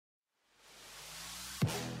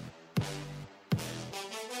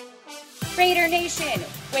Raider Nation,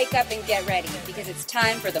 wake up and get ready because it's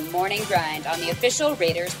time for the morning grind on the official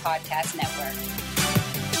Raiders Podcast Network.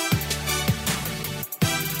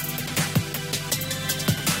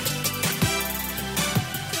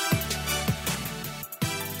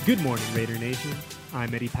 Good morning, Raider Nation.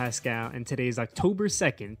 I'm Eddie Pascal, and today is October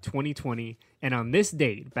 2nd, 2020, and on this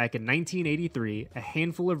date, back in 1983, a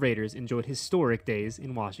handful of Raiders enjoyed historic days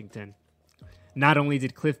in Washington. Not only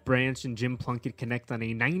did Cliff Branch and Jim Plunkett connect on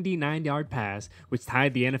a 99-yard pass, which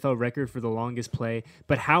tied the NFL record for the longest play,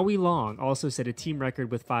 but Howie Long also set a team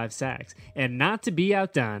record with 5 sacks. And not to be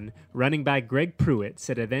outdone, running back Greg Pruitt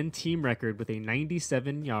set a then-team record with a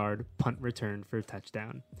 97-yard punt return for a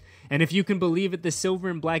touchdown. And if you can believe it, the Silver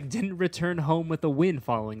and Black didn't return home with a win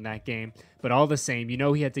following that game, but all the same, you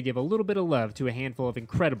know he had to give a little bit of love to a handful of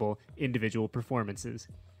incredible individual performances.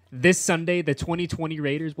 This Sunday, the 2020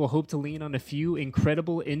 Raiders will hope to lean on a few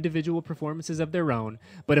incredible individual performances of their own,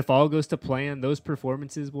 but if all goes to plan, those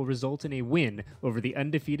performances will result in a win over the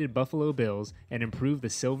undefeated Buffalo Bills and improve the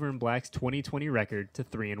Silver and Black's 2020 record to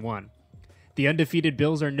 3-1. The undefeated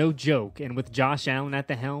Bills are no joke, and with Josh Allen at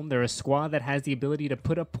the helm, they're a squad that has the ability to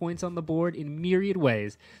put up points on the board in myriad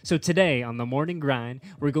ways. So today, on the Morning Grind,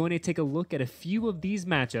 we're going to take a look at a few of these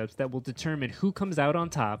matchups that will determine who comes out on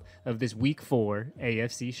top of this Week 4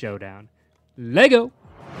 AFC Showdown. Lego!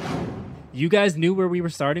 You guys knew where we were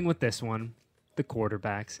starting with this one. The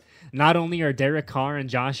quarterbacks. Not only are Derek Carr and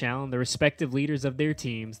Josh Allen the respective leaders of their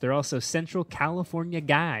teams, they're also Central California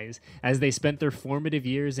guys, as they spent their formative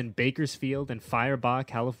years in Bakersfield and Firebaugh,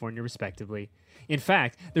 California, respectively. In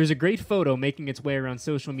fact, there's a great photo making its way around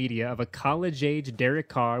social media of a college-age Derek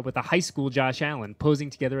Carr with a high school Josh Allen posing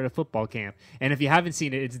together at a football camp, and if you haven't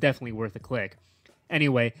seen it, it's definitely worth a click.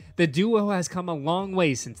 Anyway, the duo has come a long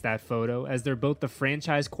way since that photo, as they're both the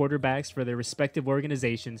franchise quarterbacks for their respective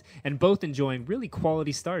organizations and both enjoying really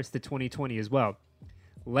quality starts to 2020 as well.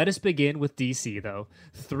 Let us begin with DC, though.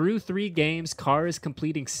 Through 3 games, Carr is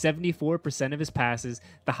completing 74% of his passes,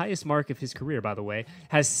 the highest mark of his career, by the way,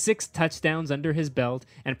 has 6 touchdowns under his belt,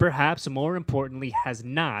 and perhaps more importantly, has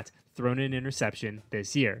not thrown an interception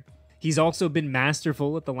this year. He's also been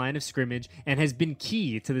masterful at the line of scrimmage and has been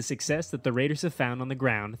key to the success that the Raiders have found on the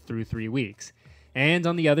ground through 3 weeks. And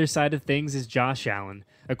on the other side of things is Josh Allen,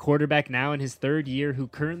 a quarterback now in his 3rd year who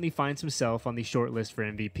currently finds himself on the short list for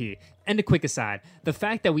MVP. And a quick aside, the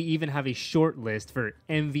fact that we even have a short list for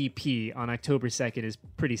MVP on October 2nd is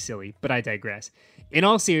pretty silly, but I digress. In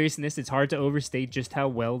all seriousness, it's hard to overstate just how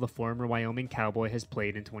well the former Wyoming Cowboy has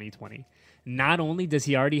played in 2020. Not only does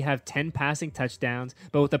he already have 10 passing touchdowns,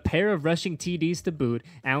 but with a pair of rushing TDs to boot,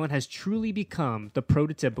 Allen has truly become the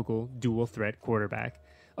prototypical dual-threat quarterback.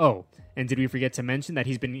 Oh, and did we forget to mention that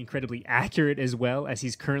he's been incredibly accurate as well, as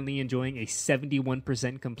he's currently enjoying a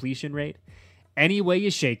 71% completion rate? Any way you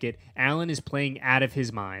shake it, Allen is playing out of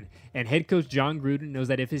his mind, and head coach John Gruden knows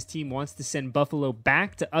that if his team wants to send Buffalo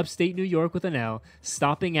back to upstate New York with an L,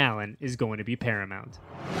 stopping Allen is going to be paramount.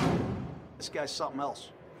 This guy's something else.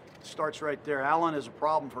 Starts right there. Allen is a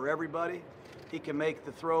problem for everybody. He can make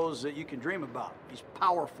the throws that you can dream about. He's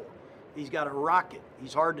powerful. He's got a rocket.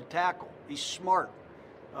 He's hard to tackle. He's smart.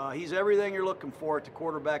 He's everything you're looking for at the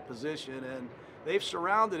quarterback position, and they've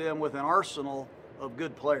surrounded him with an arsenal of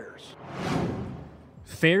good players.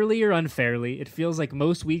 Fairly or unfairly, it feels like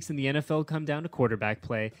most weeks in the NFL come down to quarterback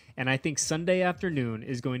play, and I think Sunday afternoon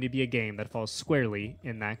is going to be a game that falls squarely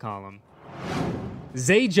in that column.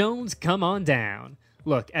 Zay Jones, come on down.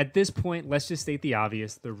 Look, at this point, let's just state the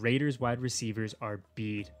obvious. The Raiders wide receivers are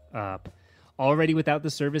beat up. Already without the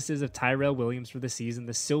services of Tyrell Williams for the season,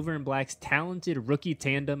 the Silver and Black's talented rookie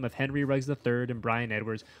tandem of Henry Ruggs III and Brian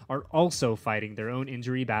Edwards are also fighting their own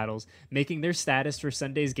injury battles, making their status for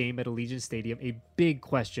Sunday's game at Allegiant Stadium a big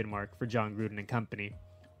question mark for John Gruden and company.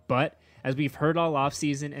 But, as we've heard all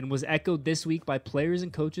offseason and was echoed this week by players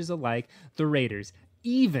and coaches alike, the Raiders,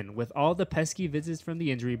 even with all the pesky visits from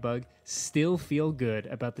the injury bug, still feel good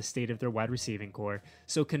about the state of their wide receiving core.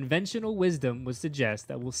 So conventional wisdom would suggest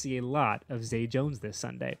that we'll see a lot of Zay Jones this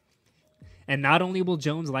Sunday. And not only will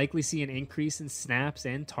Jones likely see an increase in snaps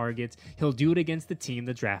and targets, he'll do it against the team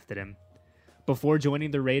that drafted him. Before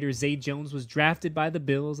joining the Raiders, Zay Jones was drafted by the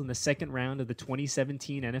Bills in the 2nd round of the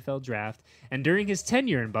 2017 NFL Draft, and during his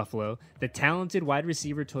tenure in Buffalo, the talented wide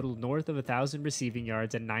receiver totaled north of 1,000 receiving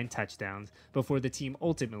yards and 9 touchdowns before the team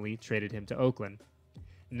ultimately traded him to Oakland.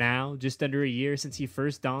 Now, just under a year since he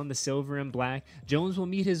first donned the silver and black, Jones will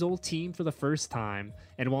meet his old team for the first time,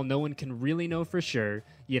 and while no one can really know for sure,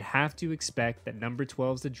 you'd have to expect that number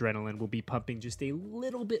 12's adrenaline will be pumping just a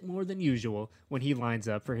little bit more than usual when he lines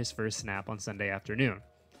up for his first snap on Sunday afternoon.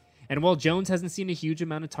 And while Jones hasn't seen a huge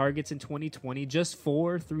amount of targets in 2020, just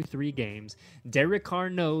 4 through 3 games, Derek Carr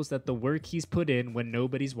knows that the work he's put in when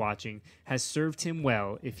nobody's watching has served him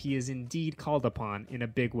well if he is indeed called upon in a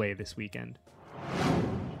big way this weekend.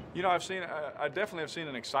 You know, I definitely have seen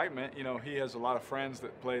an excitement. You know, he has a lot of friends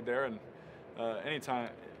that played there, and anytime,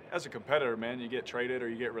 as a competitor, man, you get traded or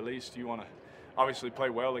you get released, you want to obviously play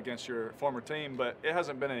well against your former team, but it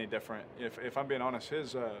hasn't been any different. If I'm being honest,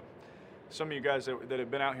 some of you guys that have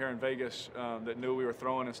been out here in Vegas that knew we were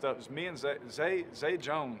throwing and stuff, it was me and Zay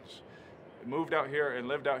Jones moved out here and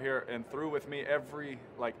lived out here and threw with me every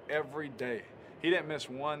day. He didn't miss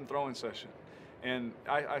one throwing session. And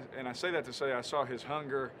I say that to say I saw his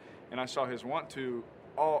hunger and I saw his want to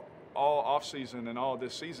all off season and all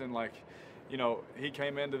this season. Like, you know, he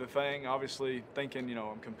came into the thing obviously thinking, you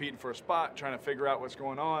know, I'm competing for a spot, trying to figure out what's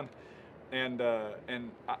going on. And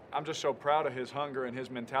I'm just so proud of his hunger and his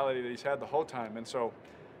mentality that he's had the whole time. And so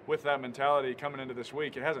with that mentality coming into this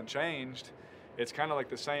week, it hasn't changed. It's kind of like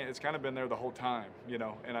the same. It's kind of been there the whole time, you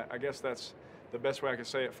know, and I guess that's the best way I could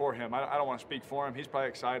say it for him. I don't want to speak for him. He's probably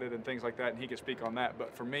excited and things like that, and he can speak on that.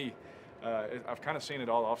 But for me, I've kind of seen it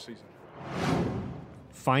all offseason.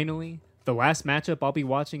 Finally, the last matchup I'll be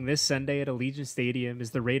watching this Sunday at Allegiant Stadium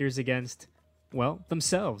is the Raiders against, well,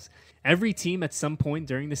 themselves. Every team at some point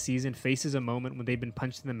during the season faces a moment when they've been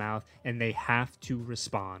punched in the mouth and they have to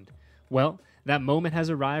respond. Well, that moment has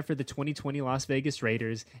arrived for the 2020 Las Vegas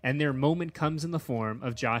Raiders, and their moment comes in the form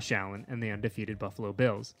of Josh Allen and the undefeated Buffalo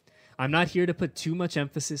Bills. I'm not here to put too much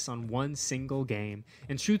emphasis on one single game,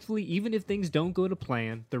 and truthfully, even if things don't go to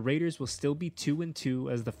plan, the Raiders will still be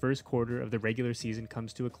 2-2 as the first quarter of the regular season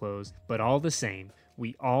comes to a close, but all the same,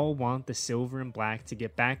 we all want the silver and black to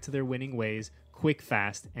get back to their winning ways, quick,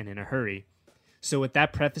 fast, and in a hurry. So with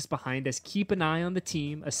that preface behind us, keep an eye on the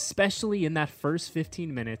team, especially in that first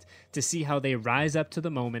 15 minutes, to see how they rise up to the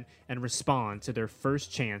moment and respond to their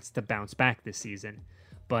first chance to bounce back this season.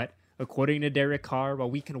 But according to Derek Carr, while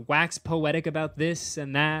we can wax poetic about this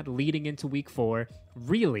and that leading into week 4,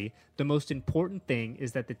 really, the most important thing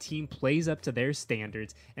is that the team plays up to their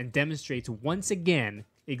standards and demonstrates once again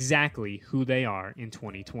exactly who they are in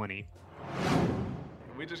 2020.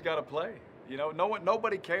 We just got to play. You know,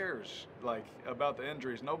 nobody cares like about the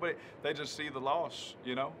injuries. Nobody, they just see the loss,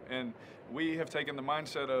 you know, and we have taken the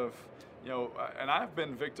mindset of, you know, and I've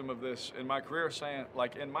been victim of this in my career, saying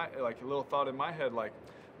like a little thought in my head, like,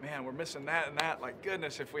 man, we're missing that and that. Like,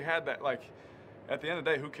 goodness, if we had that, like, at the end of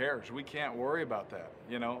the day, who cares? We can't worry about that.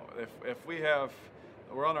 You know, if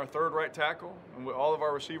we're on our third right tackle and all of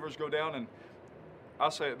our receivers go down, and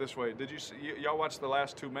I'll say it this way: did you see? Y'all watch the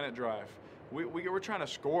last 2-minute drive? We're trying to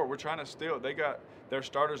score. We're trying to steal. They got their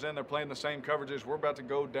starters in. They're playing the same coverages. We're about to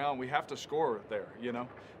go down. We have to score there. You know,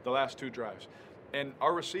 the last 2 drives. And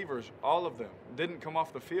our receivers, all of them, didn't come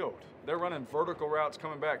off the field. They're running vertical routes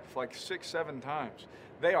coming back like 6-7 times.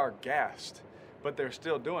 They are gassed, but they're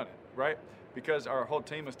still doing it, right? Because our whole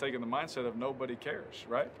team has taken the mindset of nobody cares,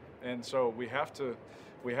 right? And so we have to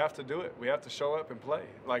do it. We have to show up and play.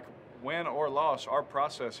 Like, win or loss, our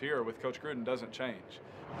process here with Coach Gruden doesn't change.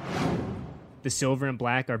 The Silver and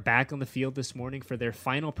Black are back on the field this morning for their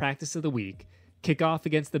final practice of the week. Kickoff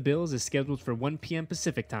against the Bills is scheduled for 1 p.m.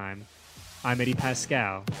 Pacific time. I'm Eddie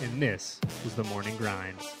Pascal, and this was The Morning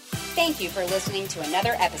Grind. Thank you for listening to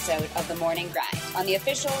another episode of The Morning Grind on the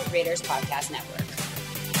official Raiders Podcast Network.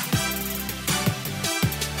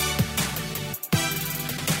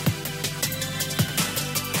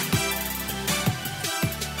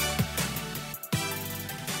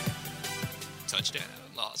 Touchdown,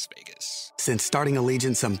 Las Vegas. Since starting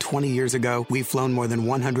Allegiant some 20 years ago, we've flown more than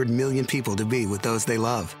 100 million people to be with those they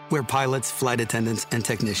love. We're pilots, flight attendants, and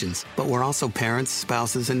technicians. But we're also parents,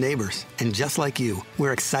 spouses, and neighbors. And just like you,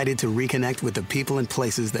 we're excited to reconnect with the people and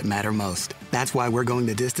places that matter most. That's why we're going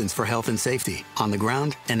the distance for health and safety, on the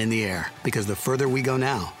ground and in the air. Because the further we go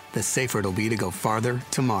now, the safer it'll be to go farther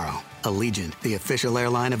tomorrow. Allegiant, the official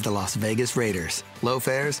airline of the Las Vegas Raiders. Low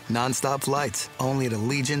fares, nonstop flights, only at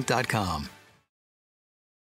Allegiant.com.